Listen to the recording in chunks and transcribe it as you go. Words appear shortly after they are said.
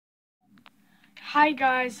Hi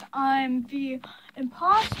guys, I'm the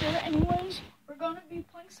imposter. Anyways, we're gonna be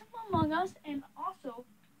playing some Among Us, and also,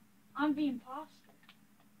 I'm the imposter.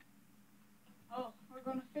 Oh, we're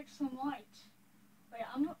gonna fix some lights. Wait,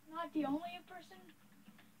 I'm not the only person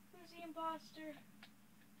who's the imposter.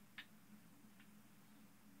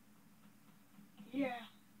 Yeah.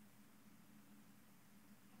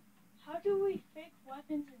 How do we fake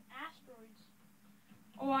weapons and asteroids?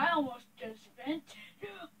 Oh, I almost just vented.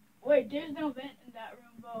 Wait, there's no vent in that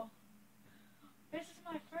room, Bo. This is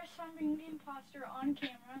my first time being the imposter on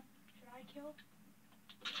camera. Should I kill?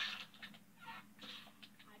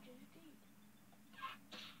 I did indeed.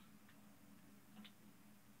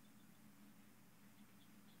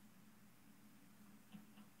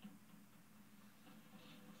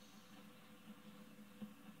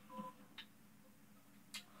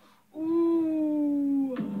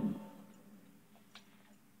 Ooh.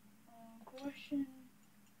 Question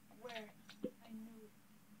where? I knew it.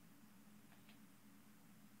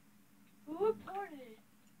 Who reported it?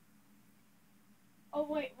 Oh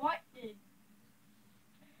wait, what did?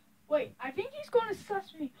 Wait, I think he's gonna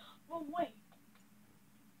suss me. Well, wait.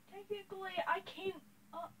 Technically, I came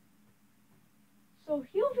up. So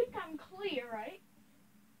he'll think I'm clear, right?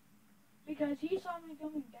 Because he saw me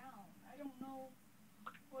coming down. I don't know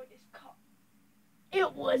what it's called.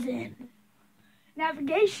 It wasn't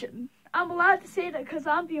navigation. I'm allowed to say that because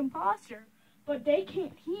I'm the imposter, but they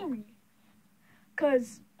can't hear me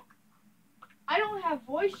because I don't have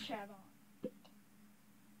voice chat on.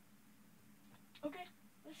 Okay,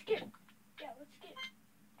 let's skip. Yeah, let's skip.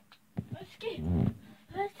 Let's skip.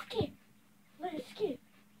 Let's skip. Let's skip.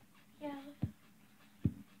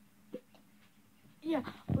 Yeah,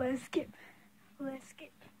 let's skip. Let's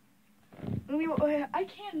skip. I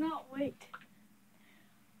cannot wait.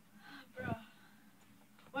 Bruh.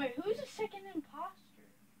 Wait, who's the second imposter?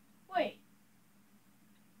 Wait.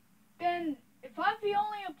 Then, if I'm the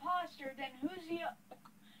only imposter, then who's the...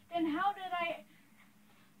 Then how did I...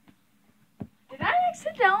 Did I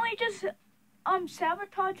accidentally just,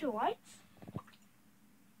 sabotage the lights?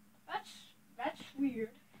 That's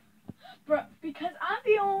weird. Bruh, because I'm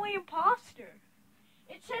the only imposter.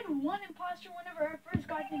 It said one imposter whenever I first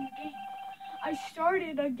got in the game. I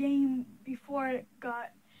started a game before it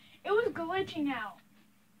was glitching out.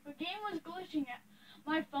 The game was glitching out.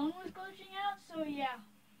 My phone was glitching out, so yeah.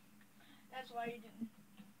 That's why you didn't.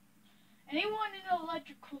 Anyone in the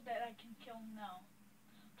electrical that I can kill, no.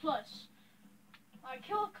 Plus, my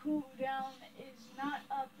kill cooldown is not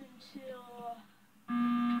up until...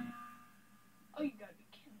 Oh, you gotta be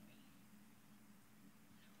kidding me.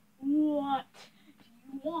 What do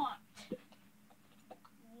you want?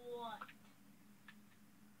 What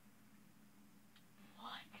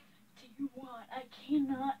do you want? I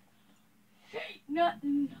cannot say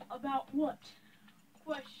nothing about what.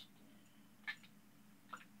 Question.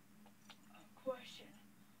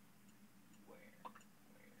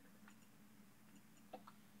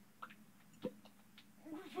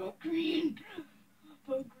 Vote green.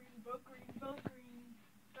 Vote green, vote green, vote green.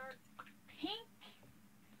 Dark pink.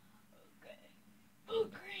 Okay.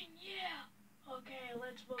 Vote green, yeah. Okay,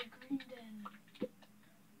 let's vote green then.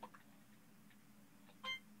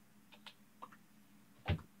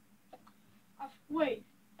 Wait.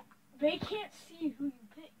 They can't see who you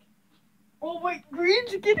pick. Oh wait,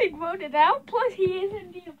 green's getting voted out. Plus he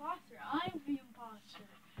isn't the imposter. I'm the imposter.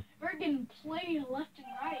 We're getting played left and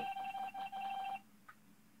right.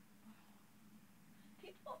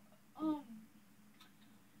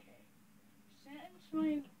 Okay. Since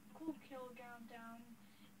my cool kill countdown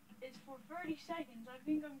is for 30 seconds, I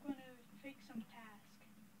think I'm gonna fake some task.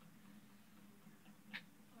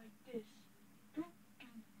 Like this.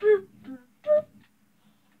 Okay.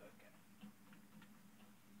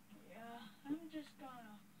 Yeah, I'm just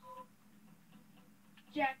gonna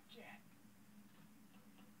jack.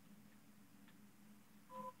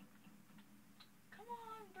 Come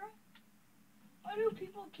on, bro. Why do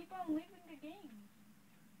people keep on leaving the game?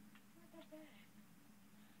 Not that bad.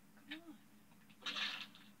 Come on.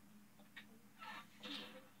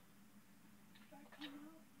 Should I come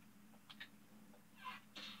out?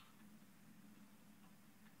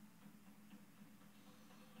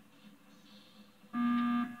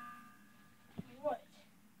 What?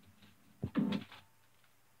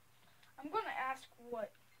 I'm gonna ask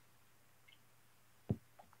what?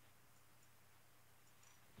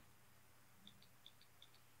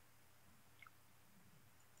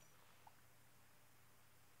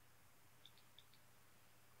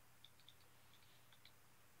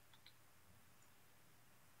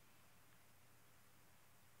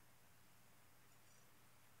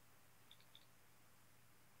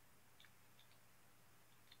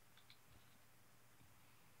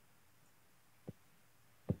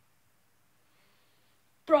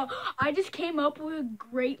 Bro, I just came up with a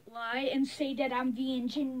great lie and say that I'm the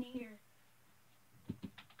engineer.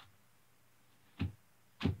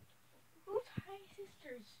 Who's Hi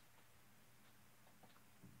Sisters?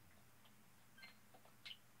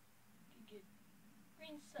 Good.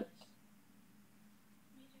 Green sus.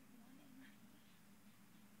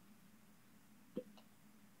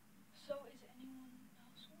 So is anyone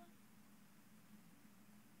else one?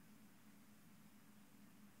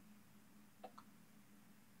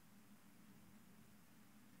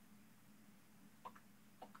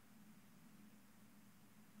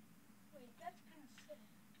 Wait, that's kind of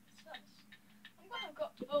sus. I'm gonna go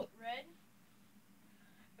vote red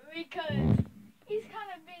because he's kind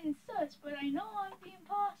of being sus, but I know I'm the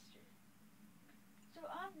imposter. So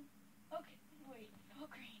I'm okay. Wait, vote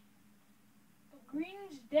green. But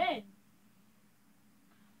green's dead.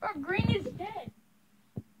 Bro, green is dead.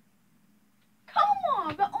 Come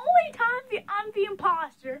on, the only time I'm the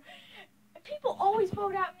imposter, people always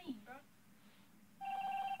vote out me, bro.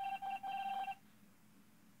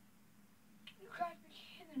 You gotta be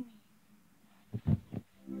kidding me.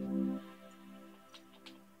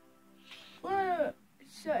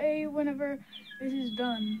 Say whenever this is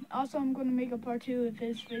done. Also, I'm gonna make a part 2 if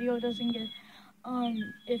this video doesn't get,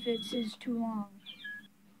 if it's too long.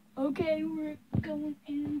 Okay, we're going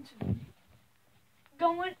into.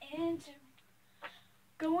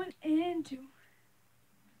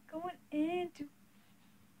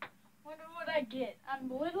 Wonder what I get.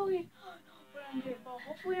 I'm literally what I'm getting, but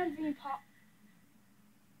hopefully I'm being pop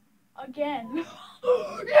again.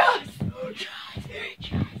 Yes!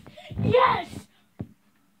 Yes!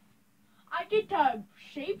 I get to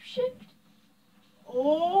shapeshift.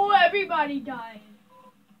 Oh, everybody dying.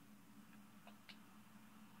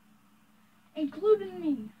 Including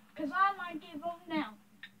me. Because I might get voted now.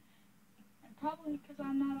 And probably because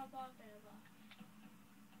I'm not about that.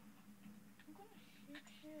 I'm going to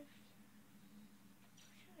shapeshift.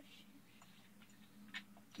 Okay, I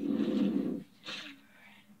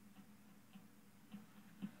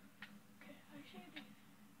shaped.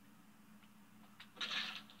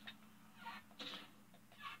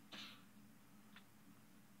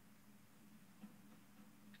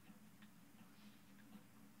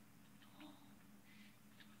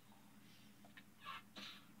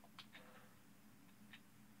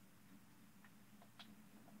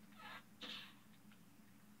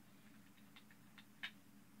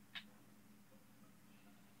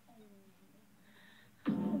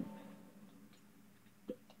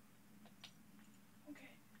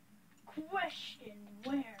 Question,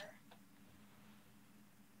 where?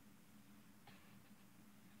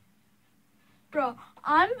 Bro,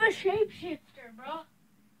 I'm the shapeshifter, bro.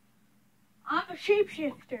 I'm a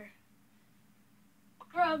shapeshifter.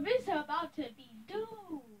 Bro, this is about to be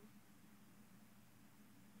doomed.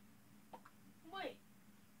 Wait.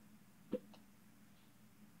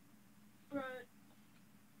 Bro.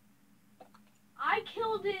 I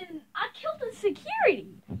killed in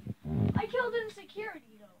security. I killed in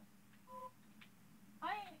security, though.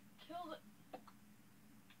 I killed.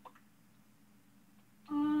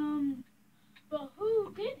 But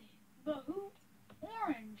who did it? But who?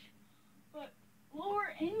 Orange. But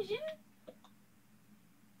lower engine?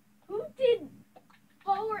 Who did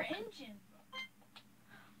lower engine?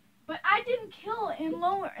 But I didn't kill in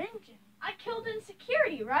lower engine. I killed in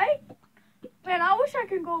security, right? Man, I wish I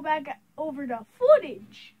could go back over the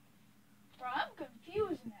footage. Bro, I'm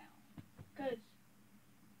confused now. Because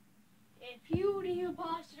if you the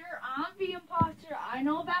imposter, I'm the imposter. I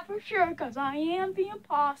know that for sure because I am the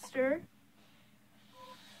imposter.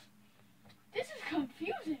 This is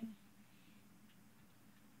confusing.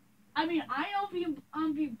 I mean, I know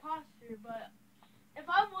I'm the imposter, but if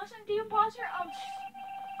I wasn't the imposter,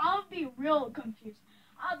 I'll be real confused.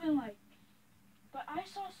 I've been like, but I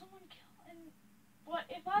saw someone kill, and what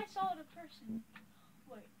if I saw the person?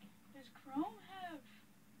 Wait, does Chrome have?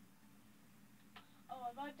 Oh,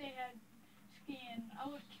 I thought they had skin. I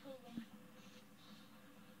would kill them.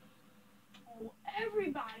 Oh,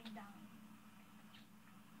 everybody died.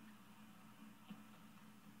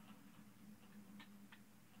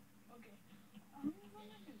 Okay, I'm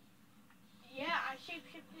gonna do. Yeah, I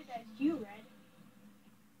shapeshifted as you, Red.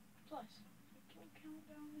 Plus, the kill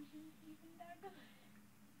countdown isn't even that good.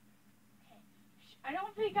 Okay, I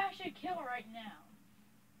don't think I should kill right now,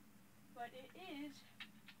 but it is.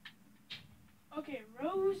 Okay,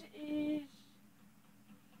 Rose is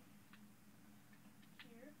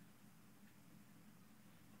here.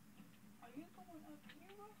 Are you going up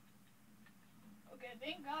here, bro? Okay,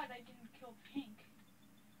 thank God I didn't kill Pink.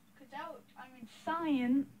 Cause that would, I mean,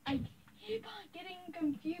 Cyan, I keep on getting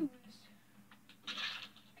confused.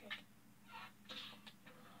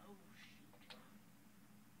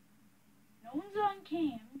 someone's on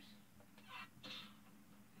cams.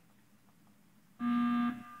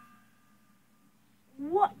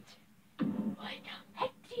 What? What the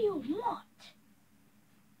heck do you want?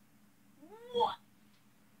 What?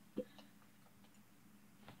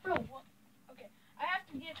 Bro, what? Okay, I have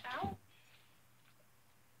to get out.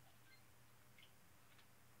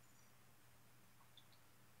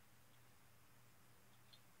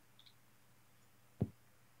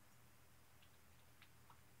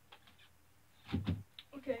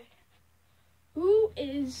 Okay. Who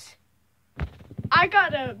is... I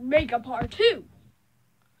gotta make a part 2.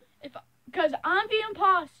 Because I'm the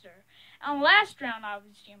imposter. And last round I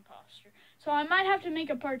was the imposter. So I might have to make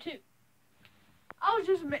a part 2. I was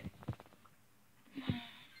just...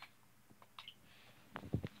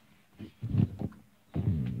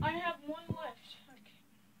 I have one left. Okay.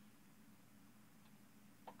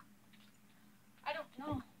 I don't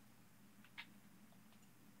know.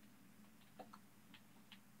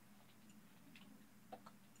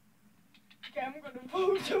 Okay, I'm gonna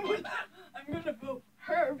vote someone. I'm gonna vote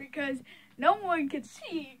her because no one can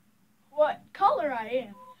see what color I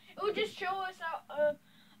am. It would just show us out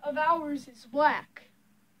of ours is black.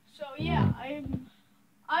 So yeah,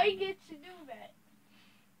 I get to do that.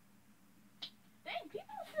 Dang,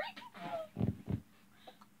 people freaking.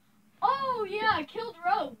 Oh yeah, I killed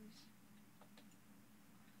Rose.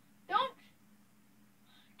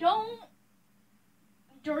 Don't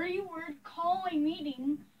dirty word call a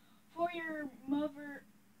meeting for your mother.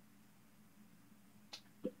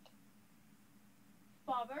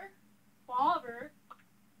 Father.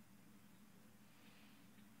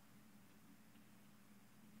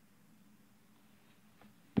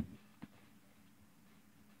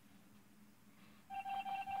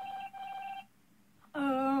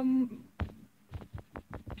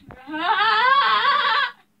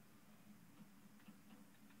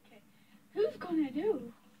 Okay, who's gonna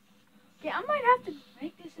do? Okay, I might have to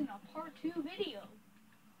make this in a part 2 video.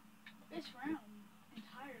 This round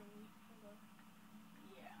entirely.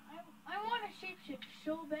 Yeah, I want to shapeshift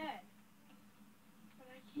so bad, but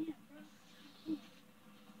I can't, bro. I can't.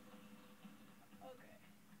 Okay,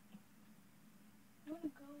 I'm gonna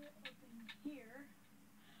go up in here.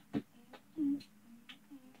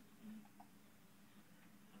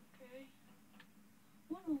 Okay,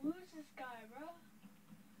 I wanna lose this guy, bro.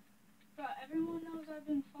 Bro, everyone knows I've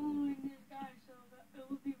been following this guy, so it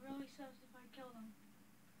would be really sus if I killed him.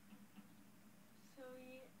 So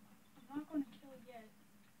yeah, I'm not gonna kill yet.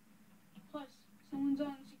 Plus, someone's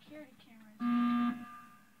on security cameras.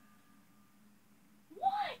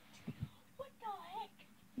 What? What the heck?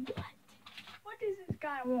 What? What does this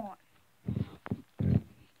guy want?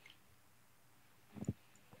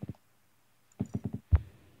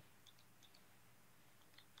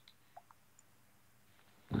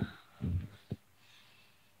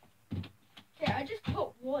 Yeah, I just put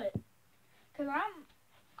what? Cause I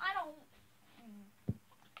don't.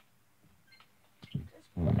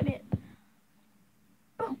 Just put it.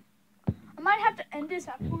 Boom. I might have to end this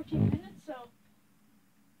at 14 minutes, so.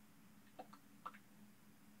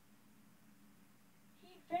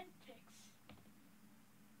 He Ventix.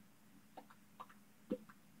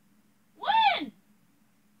 When?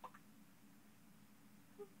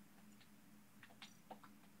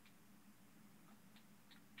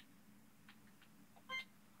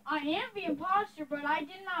 I am the imposter, but I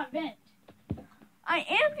did not vent. I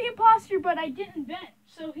am the imposter, but I didn't vent.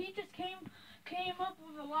 So he just came up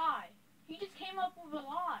with a lie. He just came up with a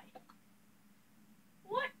lie.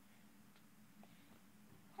 What?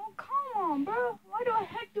 Oh, come on, bro. Why the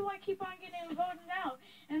heck do I keep on getting voted out?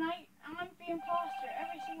 And I'm the imposter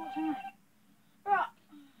every single time. Bro.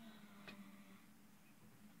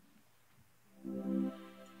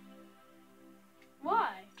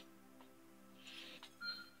 Why?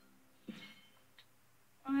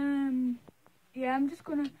 Yeah, I'm just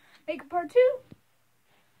gonna make a part 2.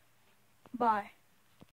 Bye.